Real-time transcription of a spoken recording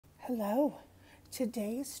Hello.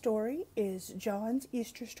 Today's story is John's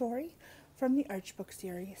Easter story from the Archbook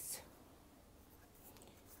series.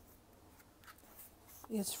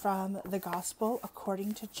 It is from the Gospel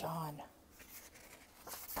according to John.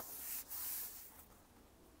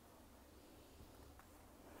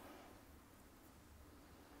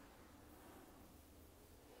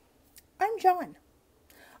 I'm John.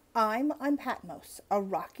 I'm on Patmos, a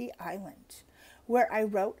rocky island, where I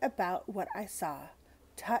wrote about what I saw,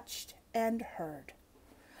 touched, and heard.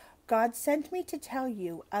 God sent me to tell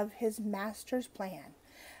you of his master's plan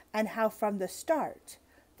and how from the start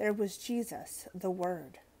there was Jesus, the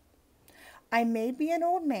Word. I may be an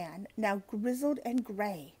old man, now grizzled and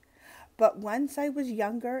gray, but once I was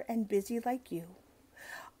younger and busy like you.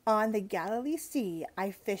 On the Galilee Sea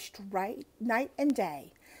I fished right night and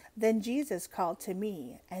day. Then Jesus called to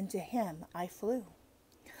me, and to him I flew.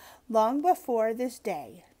 Long before this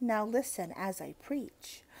day, now listen as I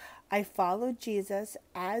preach, I followed Jesus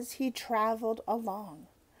as he traveled along.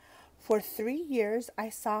 For 3 years I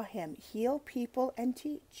saw him heal people and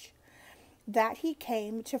teach that he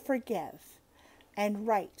came to forgive and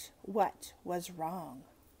right what was wrong.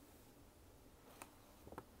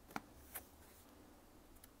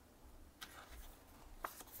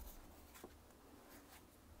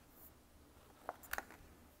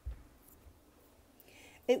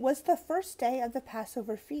 It was the first day of the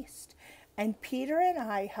Passover feast, and Peter and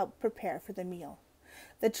I helped prepare for the meal.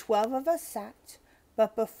 The 12 of us sat,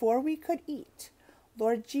 but before we could eat,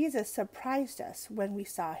 Lord Jesus surprised us when we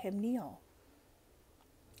saw him kneel.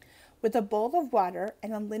 With a bowl of water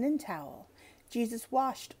and a linen towel, Jesus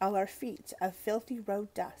washed all our feet of filthy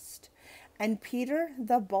road dust. And Peter,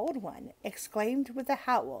 the bold one, exclaimed with a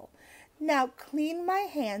howl, "Now clean my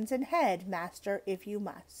hands and head, Master, if you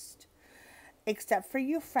must. Except for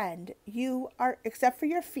your feet, you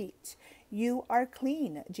are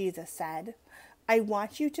clean," Jesus said. "I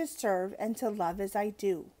want you to serve and to love as I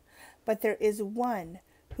do. But there is one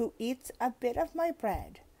who eats a bit of my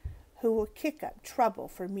bread, who will kick up trouble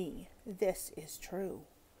for me. This is true."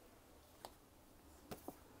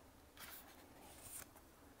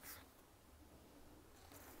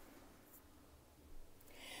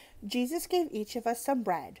 Jesus gave each of us some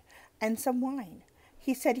bread and some wine.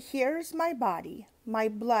 He said, "Here's my body, my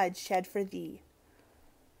blood shed for thee.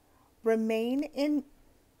 Remain in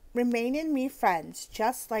me, friends,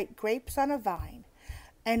 just like grapes on a vine,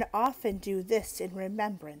 and often do this in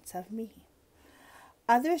remembrance of me."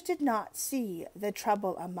 Others did not see the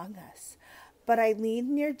trouble among us, but I leaned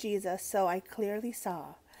near Jesus, so I clearly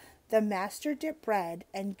saw the Master dip bread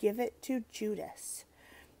and give it to Judas,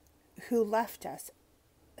 who left us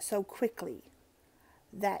so quickly,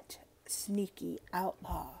 that sneaky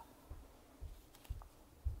outlaw.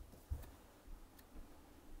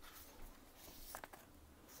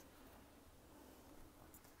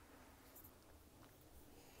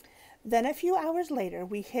 Then a few hours later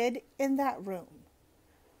we hid in that room.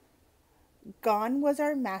 Gone was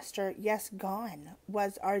our master, yes, gone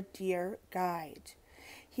was our dear guide.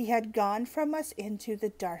 He had gone from us into the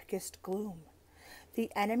darkest gloom.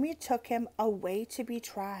 The enemy took him away to be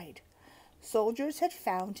tried. Soldiers had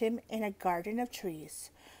found him in a garden of trees.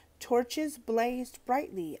 Torches blazed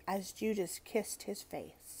brightly as Judas kissed his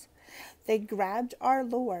face. They grabbed our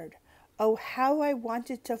Lord. Oh, how I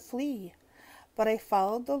wanted to flee! But I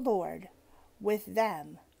followed the Lord. With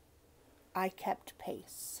them I kept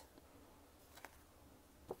pace.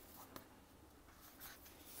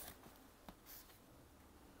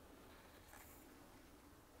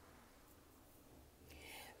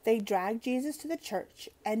 They dragged Jesus to the church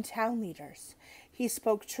and town leaders. He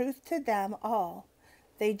spoke truth to them all.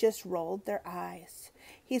 They just rolled their eyes.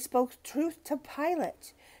 He spoke truth to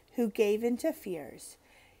Pilate, who gave in to fears.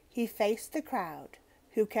 He faced the crowd,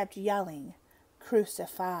 who kept yelling,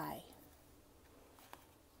 "Crucify."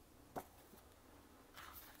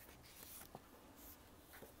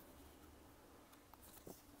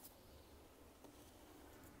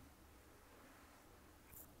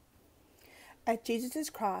 At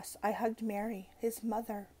Jesus' cross, I hugged Mary, his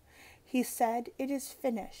mother. He said, "It is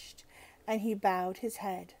finished," and he bowed his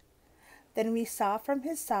head. Then we saw from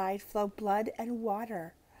his side flow blood and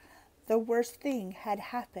water. The worst thing had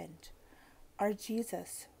happened. Our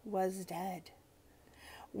Jesus was dead.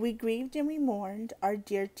 We grieved and we mourned. Our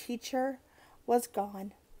dear teacher was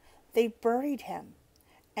gone. They buried him,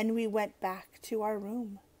 and we went back to our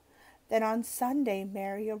room. Then on Sunday,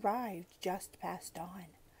 Mary arrived just past dawn.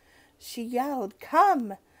 She yelled,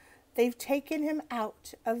 "Come! They've taken him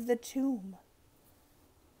out of the tomb."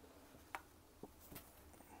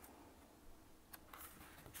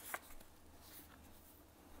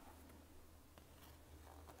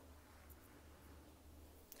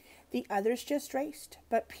 The others just raced,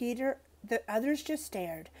 but the others just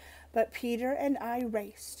stared, but Peter and I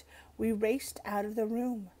raced. We raced out of the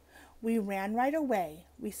room. We ran right away.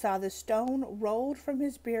 We saw the stone rolled from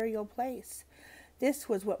his burial place. This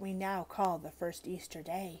was what we now call the first Easter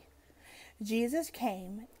day. Jesus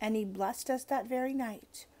came, and he blessed us that very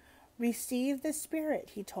night. Receive the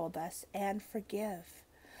Spirit, he told us, and forgive.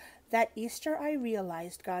 That Easter I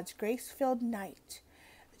realized God's grace-filled night.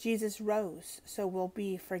 Jesus rose, so we'll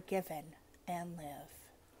be forgiven and live.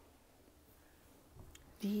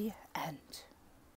 The end.